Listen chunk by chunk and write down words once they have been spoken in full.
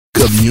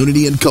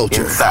community and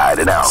culture, inside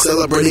and out.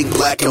 Celebrating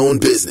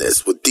Black-owned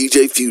business with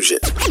DJ Fusion.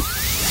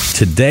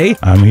 Today,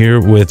 I'm here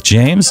with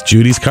James,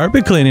 Judy's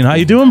Carpet Cleaning. How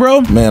you doing,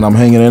 bro? Man, I'm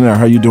hanging in there.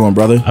 How you doing,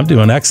 brother? I'm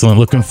doing excellent.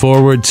 Looking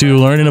forward to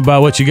learning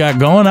about what you got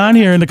going on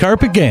here in the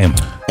carpet game.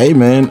 Hey,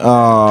 man.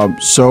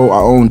 So I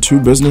own two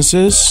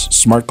businesses,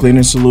 Smart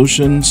Cleaning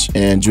Solutions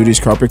and Judy's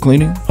Carpet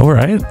Cleaning. All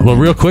right. Well,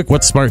 real quick,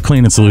 what's Smart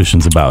Cleaning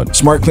Solutions about?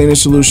 Smart Cleaning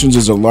Solutions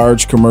is a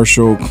large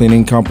commercial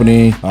cleaning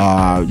company.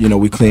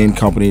 We clean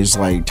companies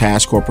like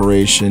Task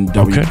Corporation,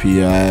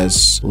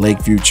 WPS,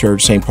 Lakeview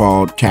Church, St.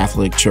 Paul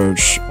Catholic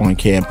Church on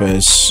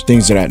campus,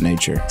 things of that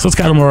nature. So it's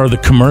kind of more of the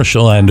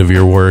commercial end of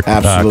your work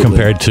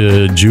compared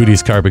to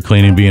Judy's Carpet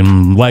Cleaning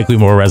being likely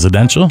more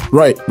residential?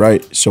 Right.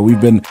 So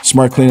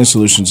Smart Cleaning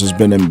Solutions has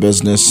been in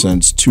business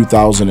since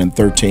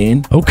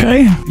 2013.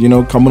 Okay.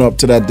 Coming up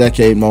to that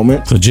decade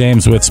moment. So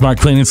James, with Smart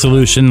Cleaning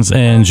Solutions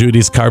and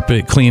Judy's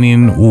Carpet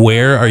Cleaning,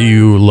 where are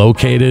you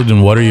located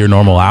and what are your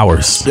normal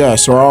hours? Yeah,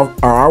 so our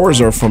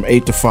hours are from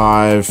 8 to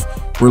 5.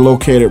 We're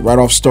located right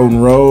off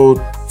Stoughton Road,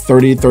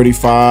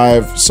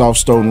 3035 South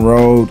Stoughton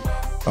Road.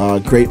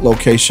 Great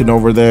location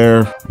over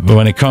there. But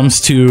when it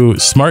comes to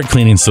Smart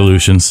Cleaning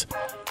Solutions,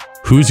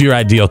 who's your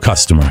ideal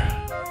customer?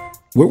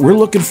 We're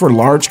looking for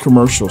large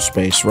commercial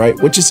space,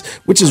 right? Which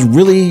is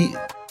really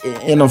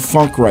in a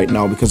funk right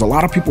now because a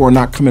lot of people are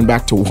not coming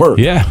back to work.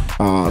 Yeah.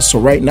 So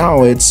right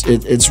now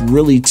it's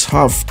really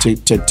tough to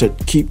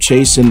keep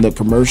chasing the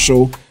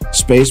commercial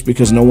space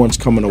because no one's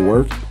coming to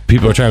work.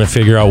 People are trying to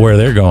figure out where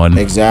they're going.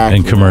 Exactly.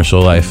 In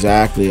commercial life.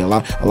 Exactly. A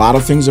lot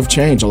of things have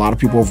changed. A lot of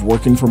people are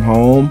working from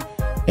home,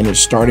 and it's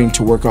starting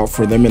to work out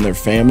for them and their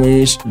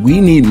families.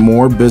 We need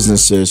more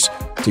businesses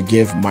to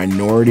give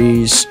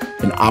minorities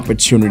an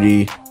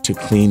opportunity to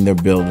clean their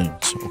buildings.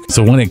 Okay.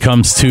 So when it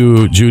comes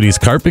to Judy's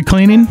Carpet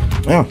Cleaning,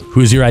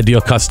 who's your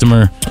ideal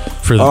customer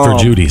for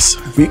Judy's?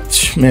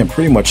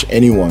 Pretty much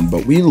anyone,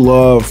 but we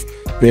love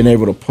being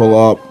able to pull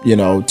up,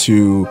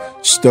 to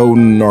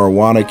Stoughton or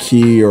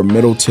Wanakee or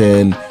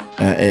Middleton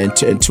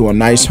and to a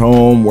nice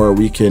home where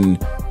we can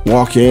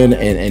walk in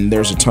and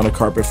there's a ton of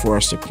carpet for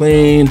us to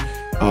clean.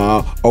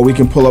 Or we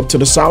can pull up to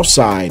the south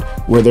side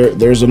where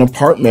there's an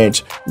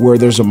apartment where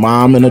there's a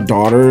mom and a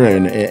daughter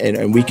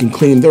and we can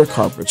clean their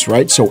carpets,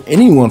 right? So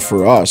anyone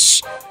for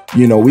us,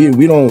 we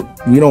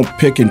don't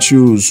pick and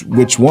choose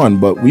which one,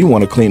 but we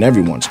want to clean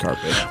everyone's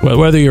carpet. Well,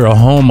 whether you're a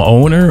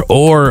homeowner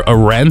or a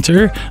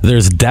renter,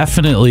 there's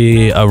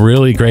definitely a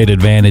really great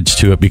advantage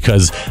to it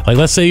because, like,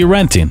 let's say you're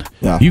renting,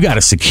 you got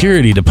a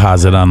security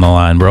deposit on the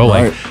line, bro.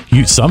 Right.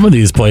 Like, some of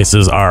these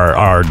places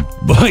are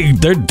like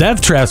they're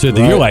death traps with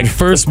you. You're like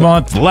first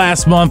month,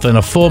 last month, and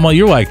a full month.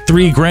 You're like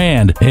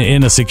 $3,000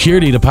 in a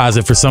security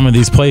deposit for some of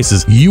these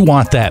places. You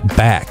want that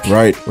back,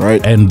 right?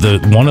 And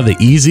one of the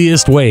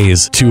easiest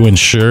ways to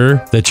ensure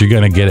that you're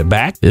going to get it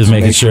back is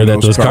making sure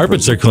that those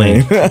carpets are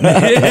clean.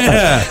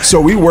 Yeah.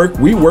 So we work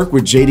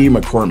with JD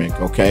McCormick,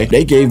 okay?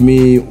 They gave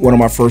me one of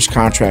my first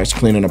contracts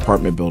cleaning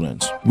apartment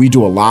buildings. We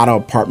do a lot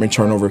of apartment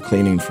turnover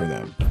cleaning for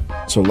them.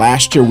 So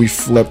last year we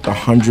flipped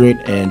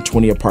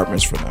 120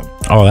 apartments for them.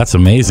 Oh, that's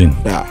amazing.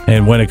 Yeah.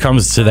 And when it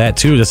comes to that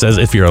too, just as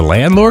if you're a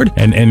landlord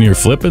and you're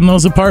flipping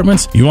those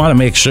apartments, you want to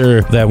make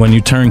sure that when you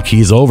turn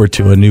keys over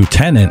to a new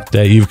tenant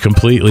that you've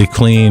completely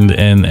cleaned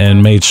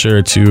and made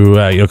sure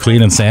to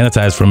clean and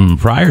sanitize from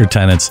prior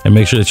tenants and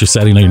make sure that you're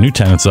setting your new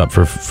tenants up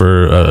for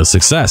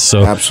success.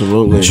 So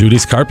absolutely.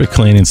 Judy's Carpet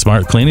Cleaning,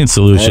 Smart Cleaning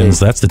Solutions,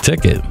 that's the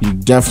ticket. You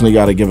definitely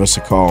got to give us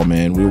a call,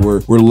 man.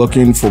 We're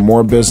looking for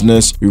more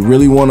business. We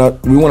really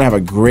want to have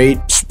a great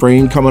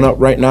spring coming up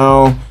right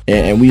now,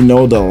 and we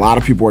know that a lot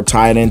of people are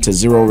tied into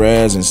Zero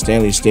Res and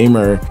Stanley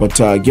Steamer, but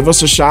give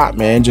us a shot,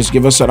 man. Just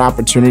give us an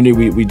opportunity.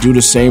 We do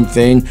the same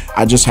thing.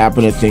 I just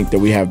happen to think that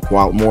we have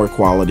more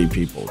quality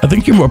people. I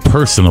think you're more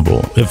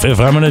personable. If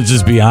I'm going to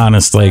just be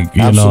honest, like,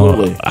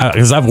 Absolutely.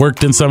 Because I've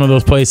worked in some of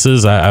those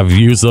places, I've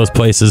used those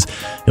places.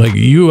 Like,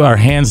 you are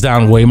hands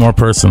down way more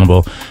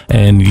personable,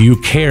 and you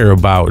care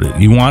about it.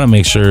 You want to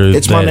make sure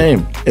it's my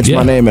name. It's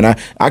my name, and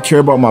I care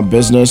about my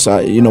business.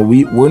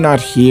 We're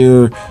not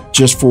here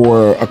just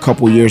for a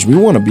couple years. We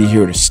want to be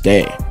here to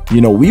stay.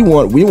 We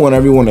want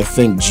everyone to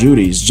think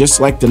Judy's, just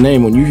like the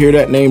name. When you hear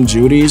that name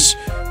Judy's,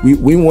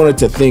 we wanted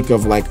to think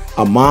of like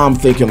a mom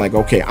thinking like,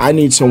 okay, I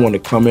need someone to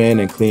come in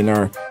and clean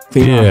our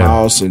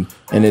house, and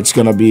it's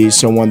going to be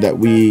someone that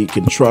we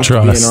can trust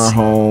to be in our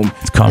home.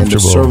 It's comfortable. And the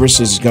service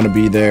is going to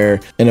be there.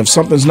 And if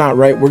something's not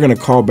right, we're going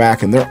to call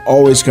back, and they're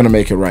always going to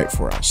make it right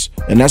for us.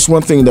 And that's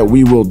one thing that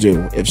we will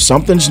do. If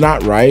something's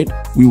not right,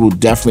 we will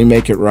definitely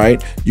make it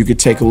right. You could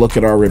take a look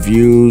at our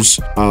reviews,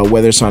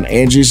 whether it's on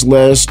Angie's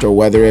List or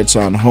whether it's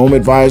on Home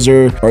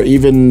Advisor or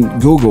even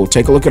Google.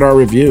 Take a look at our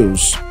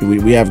reviews.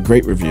 We have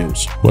great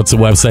reviews. What's the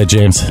website,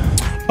 James?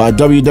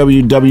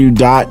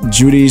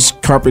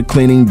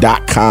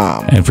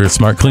 www.judyscarpetcleaning.com. And for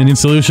Smart Cleaning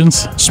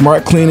Solutions?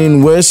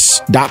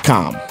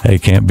 smartcleaningwis.com. Hey,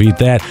 can't beat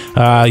that.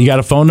 You got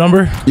a phone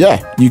number?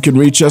 Yeah, you can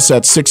reach us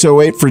at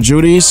 608 for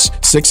Judy's,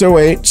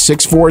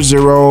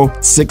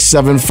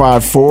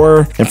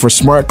 608-640-6754. And for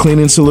Smart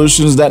Cleaning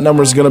Solutions, that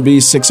number is going to be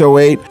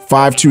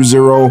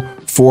 608-520-4654.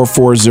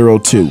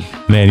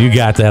 4402. Man, you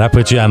got that. I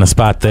put you on the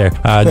spot there.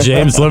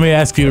 James, let me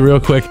ask you real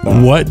quick.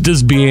 What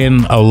does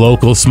being a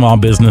local small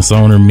business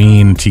owner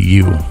mean to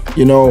you?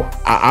 You know,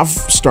 I've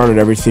started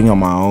everything on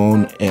my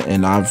own,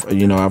 and I've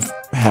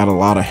had a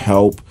lot of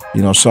help.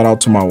 You know, shout out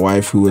to my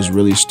wife, who has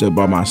really stood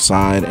by my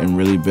side and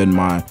really been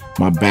my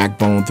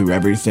backbone through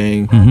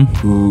everything,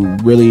 who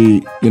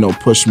really,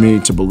 pushed me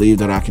to believe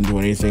that I can do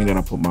anything that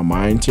I put my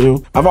mind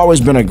to. I've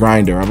always been a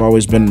grinder. I've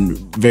always been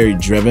very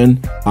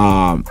driven.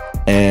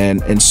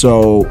 And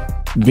so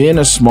being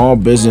a small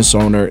business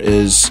owner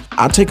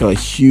I take a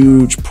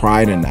huge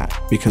pride in that,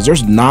 because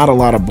there's not a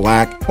lot of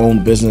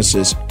Black-owned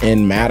businesses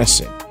in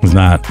Madison. It's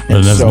not.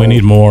 We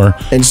need more.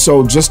 And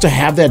so just to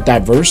have that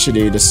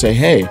diversity to say,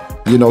 hey,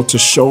 to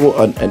show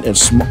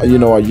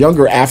a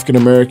younger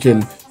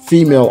African-American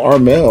female or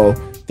male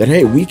that,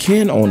 hey, we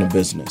can own a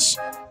business.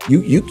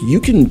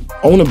 You can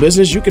own a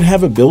business. You can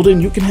have a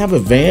building. You can have a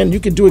van. You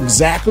can do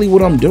exactly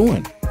what I'm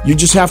doing. You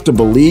just have to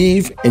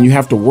believe, and you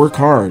have to work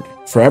hard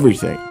for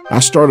everything. I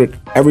started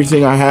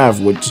everything I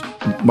have with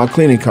my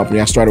cleaning company.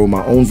 I started with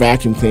my own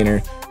vacuum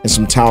cleaner and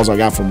some towels I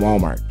got from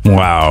Walmart.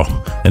 Wow.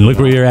 And look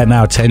where you're at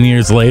now, 10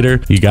 years later.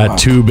 You got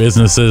two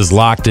businesses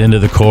locked into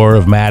the core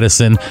of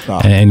Madison,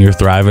 and you're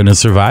thriving and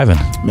surviving.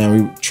 Man,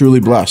 we truly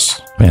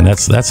blessed. Man,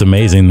 that's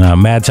amazing.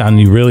 Madtown,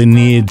 you really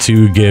need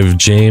to give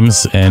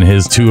James and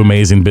his two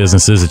amazing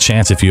businesses a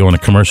chance. If you own a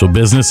commercial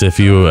business, if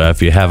you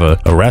have a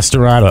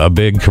restaurant, a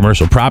big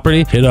commercial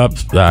property, hit up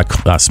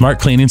Smart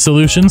Cleaning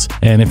Solutions.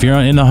 And if you're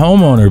in the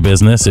homeowner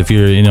business, if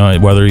you're,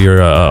 whether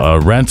you're a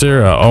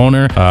renter, a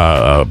owner,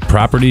 a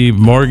property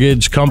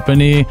mortgage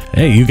company,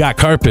 hey, you got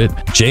carpet.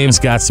 James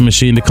got some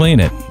machine to clean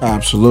it.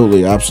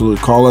 Absolutely.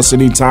 Call us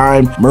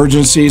anytime.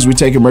 Emergencies, we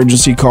take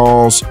emergency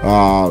calls.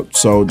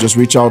 So just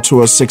reach out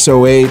to us,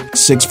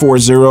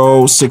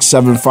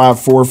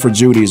 608-640-6754 for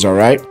Judy's, all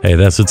right? Hey,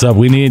 that's what's up.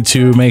 We need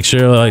to make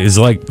sure,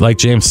 like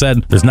James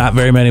said, there's not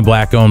very many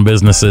Black-owned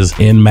businesses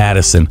in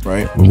Madison.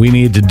 Right. We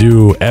need to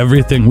do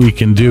everything we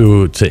can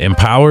do to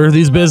empower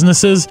these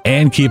businesses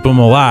and keep them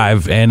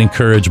alive and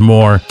encourage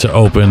more to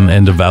open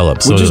and develop.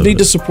 We just need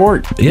to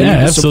support. Yeah,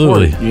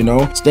 absolutely.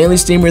 Stanley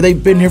Steamer,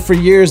 they've been here for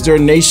years. They're a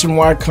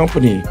nationwide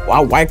company.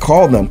 Why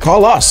call them?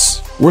 Call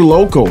us. We're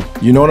local.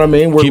 You know what I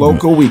mean? We're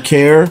local. We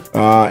care.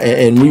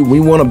 And we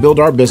want to build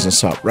our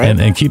business up, right?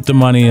 And keep the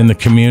money in the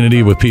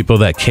community with people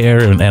that care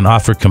and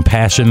offer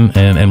compassion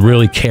and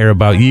really care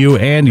about you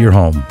and your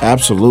home.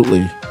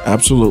 Absolutely.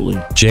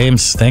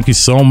 James, thank you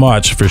so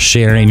much for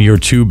sharing your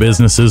two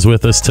businesses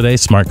with us today,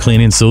 Smart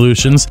Cleaning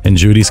Solutions and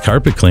Judy's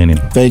Carpet Cleaning.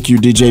 Thank you,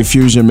 DJ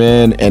Fusion,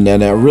 man. And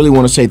I really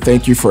want to say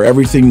thank you for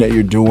everything that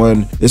you're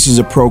doing. This is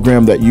a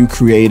program that you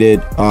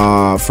created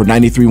for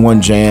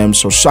 93.1 Jams.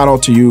 So shout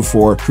out to you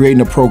for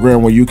creating a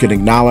program where you can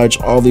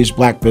acknowledge all these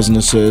Black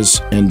businesses.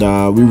 And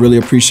we really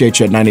appreciate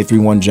you at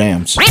 93.1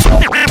 Jams.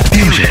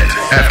 Fusion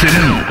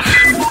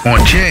Afternoons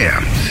on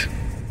Jams.